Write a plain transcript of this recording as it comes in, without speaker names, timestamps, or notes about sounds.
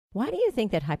Why do you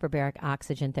think that hyperbaric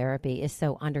oxygen therapy is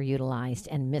so underutilized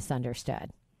and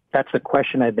misunderstood? That's a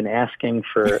question I've been asking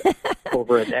for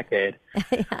over a decade.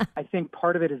 Yeah. I think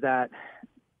part of it is that,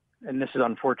 and this is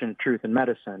unfortunate truth in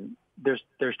medicine, there's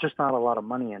just not a lot of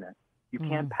money in it. You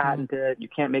can't patent it. You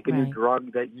can't make a new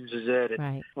drug that uses it.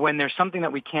 Right. When there's something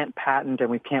that we can't patent and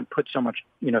we can't put so much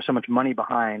money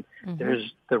behind,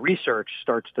 the research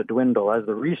starts to dwindle. As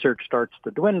the research starts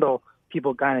to dwindle,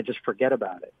 people kind of just forget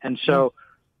about it. And so,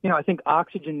 I think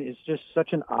oxygen is just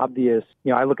such an obvious,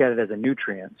 I look at it as a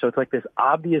nutrient. So it's like this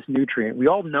obvious nutrient. We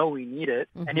all know we need it.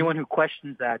 Anyone who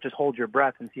questions that, just hold your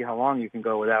breath and see how long you can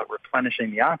go without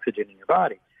replenishing the oxygen in your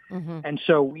body. And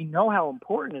so we know how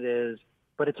important it is,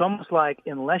 but it's almost like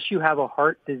unless you have a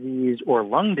heart disease or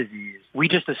lung disease, we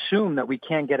just assume that we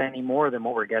can't get any more than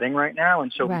what we're getting right now.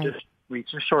 And so we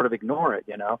just sort of ignore it,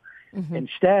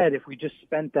 Instead, if we just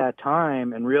spent that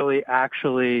time and really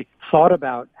actually thought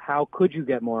about how could you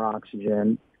get more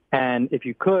oxygen, and if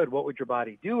you could, what would your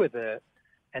body do with it,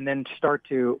 and then start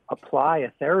to apply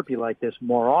a therapy like this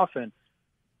more often,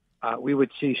 we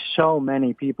would see so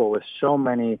many people with so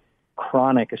many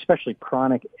especially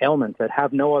chronic ailments that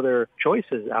have no other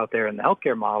choices out there in the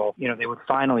healthcare model, they would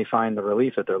finally find the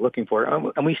relief that they're looking for.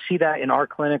 And we see that in our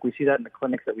clinic. We see that in the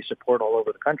clinics that we support all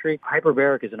over the country.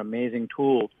 Hyperbaric is an amazing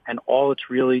tool, and all it's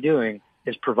really doing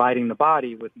is providing the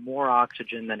body with more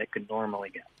oxygen than it could normally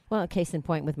get. Well, case in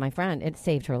point with my friend, it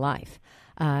saved her life.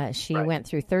 She went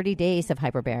through 30 days of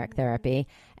hyperbaric therapy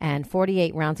and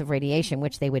 48 rounds of radiation,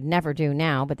 which they would never do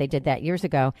now, but they did that years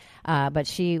ago. But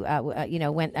she,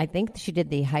 went, I think she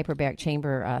did the hyperbaric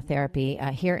chamber therapy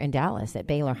here in Dallas at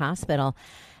Baylor Hospital.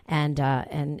 And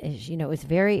it was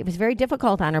very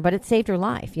difficult on her, but it saved her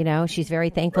life. She's very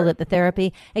thankful that the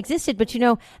therapy existed. But,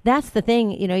 that's the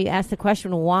thing, you ask the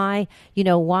question, why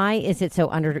is it so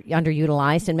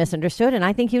underutilized and misunderstood? And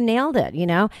I think you nailed it.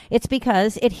 It's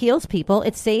because it heals people,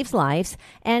 it saves lives,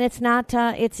 and it's not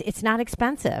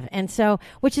expensive. And so,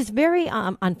 which is very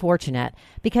unfortunate,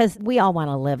 because we all want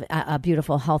to live a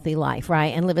beautiful, healthy life,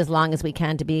 right? And live as long as we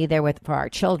can to be there for our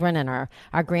children and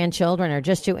our grandchildren, or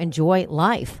just to enjoy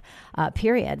life.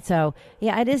 Period. So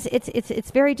yeah,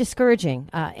 it's very discouraging.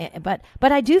 But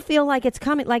I do feel like it's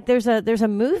coming. Like there's a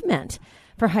movement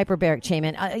for hyperbaric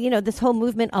chamber. This whole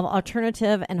movement of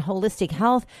alternative and holistic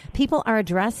health. People are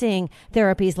addressing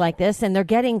therapies like this, and they're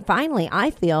getting finally, I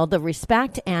feel, the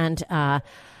respect and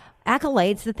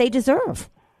accolades that they deserve.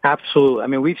 Absolutely. I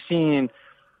mean, we've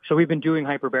been doing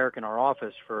hyperbaric in our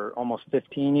office for almost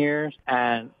 15 years,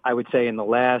 and I would say in the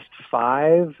last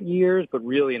 5 years, but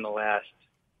really in the last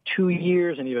 2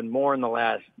 years and even more in the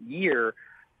last year,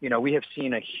 we have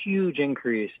seen a huge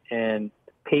increase in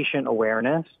patient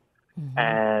awareness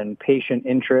and patient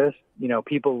interest,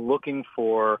 people looking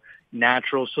for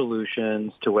natural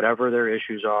solutions to whatever their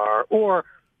issues are, or,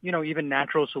 even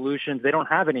natural solutions. They don't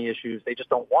have any issues. They just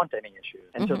don't want any issues.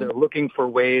 And so they're looking for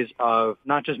ways of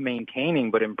not just maintaining,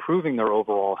 but improving their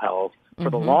overall health for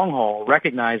the long haul,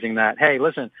 recognizing that, hey,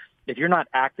 listen, if you're not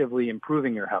actively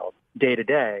improving your health day to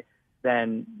day,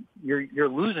 then you're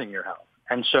losing your health.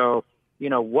 And so,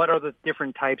 what are the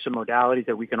different types of modalities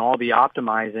that we can all be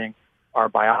optimizing our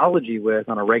biology with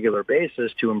on a regular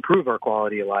basis to improve our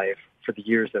quality of life for the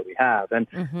years that we have? And,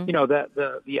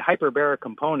 the hyperbaric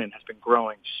component has been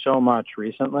growing so much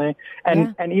recently.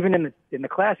 And even in the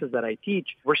classes that I teach,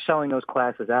 we're selling those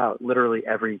classes out literally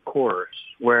every course,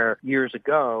 where years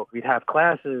ago we'd have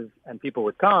classes and people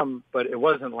would come, but it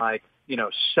wasn't like,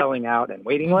 selling out and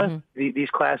waiting list. These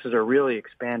classes are really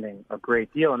expanding a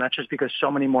great deal. And that's just because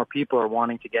so many more people are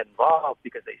wanting to get involved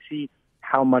because they see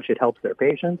how much it helps their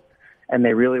patients, and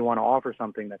they really want to offer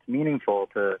something that's meaningful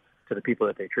to the people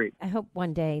that they treat. I hope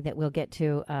one day that we'll get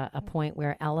to a point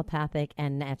where allopathic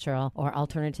and natural, or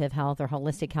alternative health, or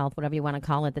holistic health, whatever you want to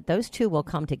call it, that those two will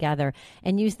come together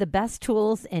and use the best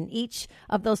tools in each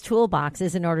of those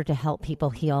toolboxes in order to help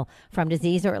people heal from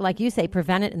disease, or, like you say,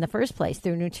 prevent it in the first place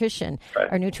through nutrition,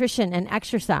 or nutrition and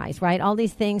exercise, right? All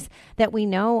these things that we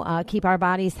know keep our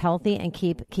bodies healthy and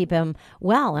keep them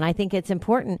well. And I think it's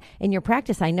important in your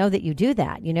practice. I know that you do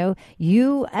that.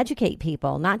 You educate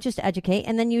people, not just educate,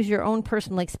 and then use your own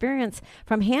personal experience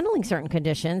from handling certain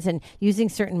conditions and using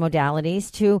certain modalities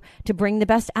to bring the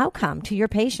best outcome to your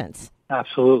patients.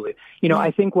 Absolutely. I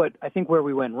think where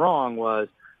we went wrong was,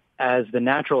 as the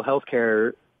natural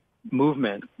healthcare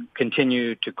movement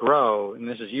continued to grow, and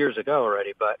this is years ago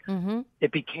already, but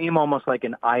it became almost like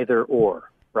an either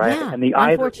or, right? Yeah, and the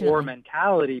either or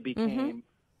mentality became,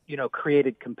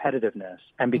 created competitiveness.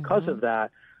 And because of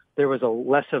that, there was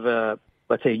less of a,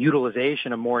 let's say,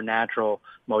 utilization of more natural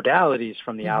modalities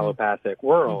from the allopathic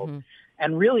world.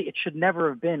 And really, it should never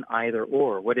have been either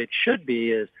or. What it should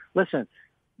be is, listen,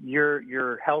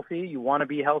 you're healthy, you want to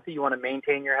be healthy, you want to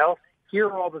maintain your health. Here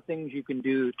are all the things you can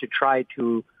do to try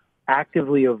to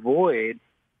actively avoid,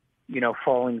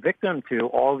 falling victim to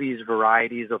all these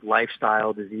varieties of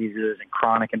lifestyle diseases and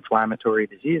chronic inflammatory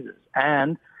diseases.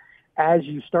 And as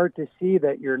you start to see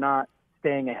that you're not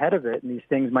staying ahead of it and these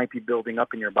things might be building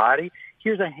up in your body,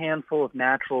 here's a handful of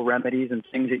natural remedies and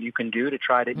things that you can do to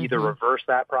try to either reverse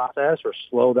that process or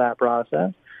slow that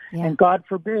process. Yeah. And God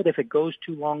forbid, if it goes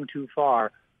too long, too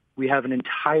far, we have an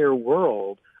entire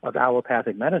world of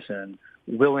allopathic medicine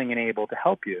willing and able to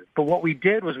help you. But what we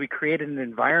did was we created an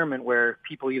environment where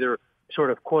people either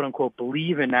sort of quote unquote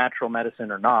believe in natural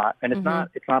medicine or not. And it's not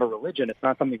a religion. It's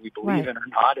not something we believe in or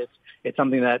not. It's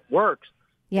something that works.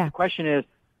 Yeah. The question is,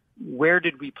 where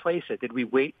did we place it? Did we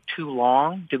wait too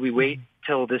long? Did we wait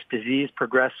till this disease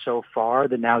progressed so far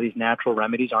that now these natural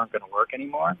remedies aren't going to work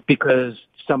anymore because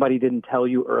somebody didn't tell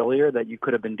you earlier that you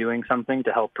could have been doing something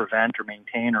to help prevent or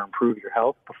maintain or improve your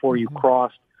health before you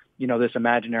crossed, this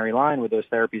imaginary line where those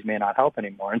therapies may not help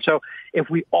anymore? And so if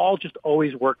we all just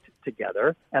always worked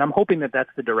together, and I'm hoping that that's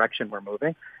the direction we're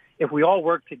moving, if we all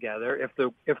work together, if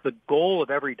the goal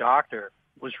of every doctor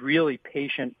was really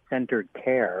patient-centered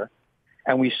care,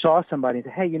 and we saw somebody and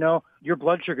say, hey, your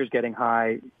blood sugar is getting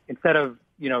high, instead of,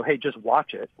 hey, just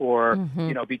watch it, or,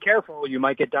 be careful, you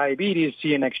might get diabetes, see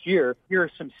you next year. Here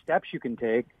are some steps you can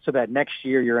take so that next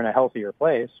year you're in a healthier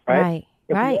place, right?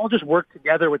 If we all just work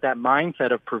together with that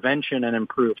mindset of prevention and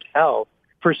improved health,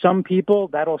 for some people,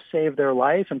 that'll save their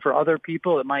life, and for other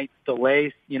people, it might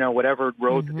delay, whatever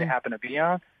road that they happen to be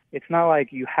on. It's not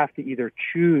like you have to either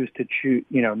choose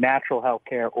natural health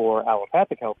care or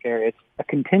allopathic health care. It's a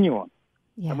continuum.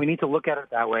 Yeah. And we need to look at it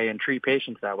that way and treat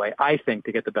patients that way, I think,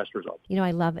 to get the best results.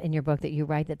 I love in your book that you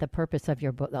write that the purpose of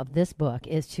this book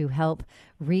is to help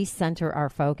recenter our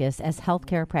focus. As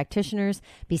healthcare practitioners,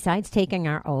 besides taking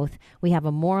our oath, we have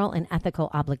a moral and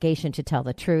ethical obligation to tell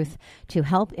the truth, to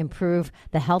help improve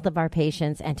the health of our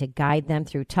patients, and to guide them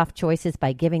through tough choices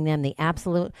by giving them the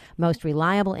absolute most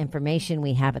reliable information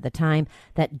we have at the time.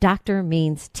 That doctor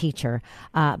means teacher,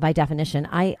 by definition.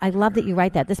 I love that you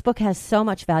write that. This book has so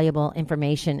much valuable information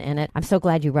in it. I'm so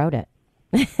glad you wrote it.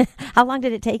 How long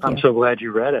did it take you? I'm so glad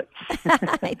you read it.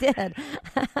 I did.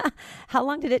 How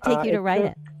long did it take you to write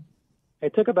it?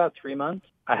 It took about 3 months.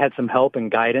 I had some help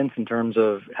and guidance in terms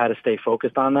of how to stay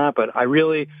focused on that, but I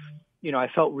really, I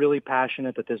felt really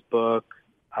passionate that this book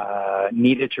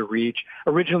needed to reach.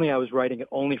 Originally, I was writing it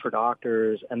only for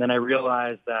doctors, and then I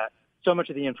realized that so much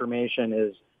of the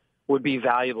information would be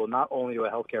valuable not only to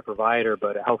a healthcare provider,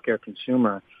 but a healthcare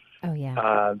consumer. Oh,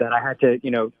 yeah. That I had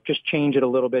to, just change it a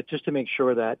little bit just to make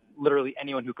sure that literally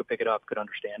anyone who could pick it up could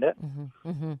understand it.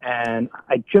 And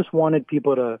I just wanted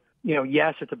people to,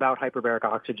 yes, it's about hyperbaric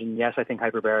oxygen. Yes, I think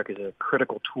hyperbaric is a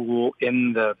critical tool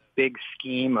in the big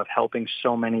scheme of helping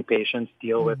so many patients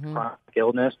deal with chronic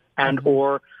illness and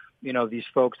or, these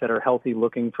folks that are healthy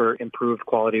looking for improved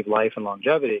quality of life and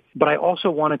longevity. But I also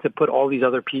wanted to put all these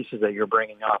other pieces that you're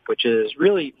bringing up, which is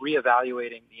really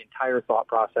reevaluating the entire thought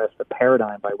process, the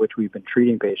paradigm by which we've been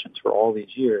treating patients for all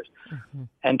these years,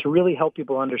 and to really help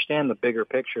people understand the bigger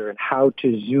picture and how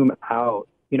to zoom out.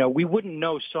 We wouldn't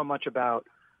know so much about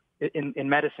in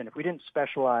medicine if we didn't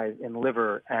specialize in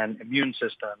liver and immune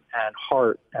system and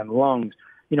heart and lungs.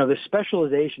 The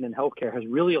specialization in healthcare has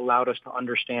really allowed us to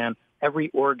understand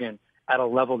every organ at a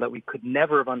level that we could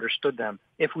never have understood them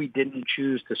if we didn't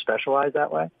choose to specialize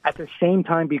that way. At the same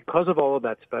time, because of all of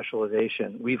that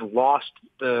specialization, we've lost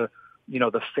the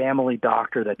family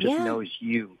doctor that just knows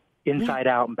you inside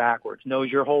out and backwards,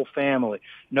 knows your whole family,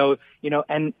 and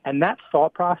that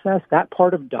thought process, that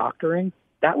part of doctoring,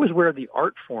 that was where the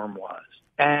art form was.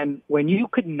 And when you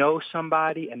could know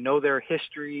somebody and know their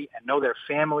history and know their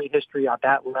family history at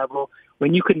that level,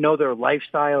 when you could know their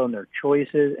lifestyle and their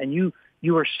choices, and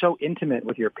you are so intimate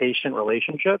with your patient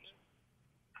relationships,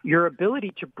 your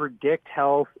ability to predict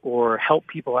health or help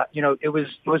people, it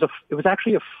was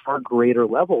actually a far greater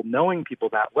level knowing people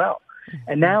that well.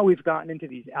 And now we've gotten into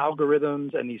these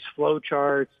algorithms and these flow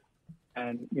charts,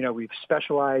 and we've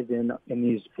specialized in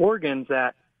these organs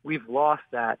that we've lost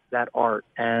that art.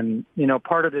 And,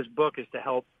 part of this book is to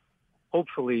help,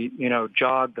 hopefully,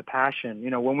 jog the passion.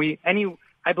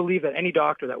 I believe that any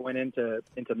doctor that went into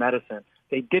medicine,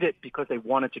 they did it because they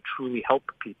wanted to truly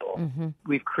help people.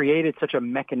 We've created such a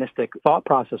mechanistic thought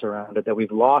process around it that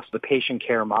we've lost the patient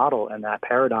care model and that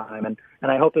paradigm. And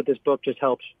I hope that this book just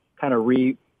helps kind of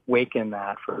reawaken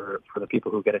that for the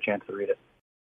people who get a chance to read it.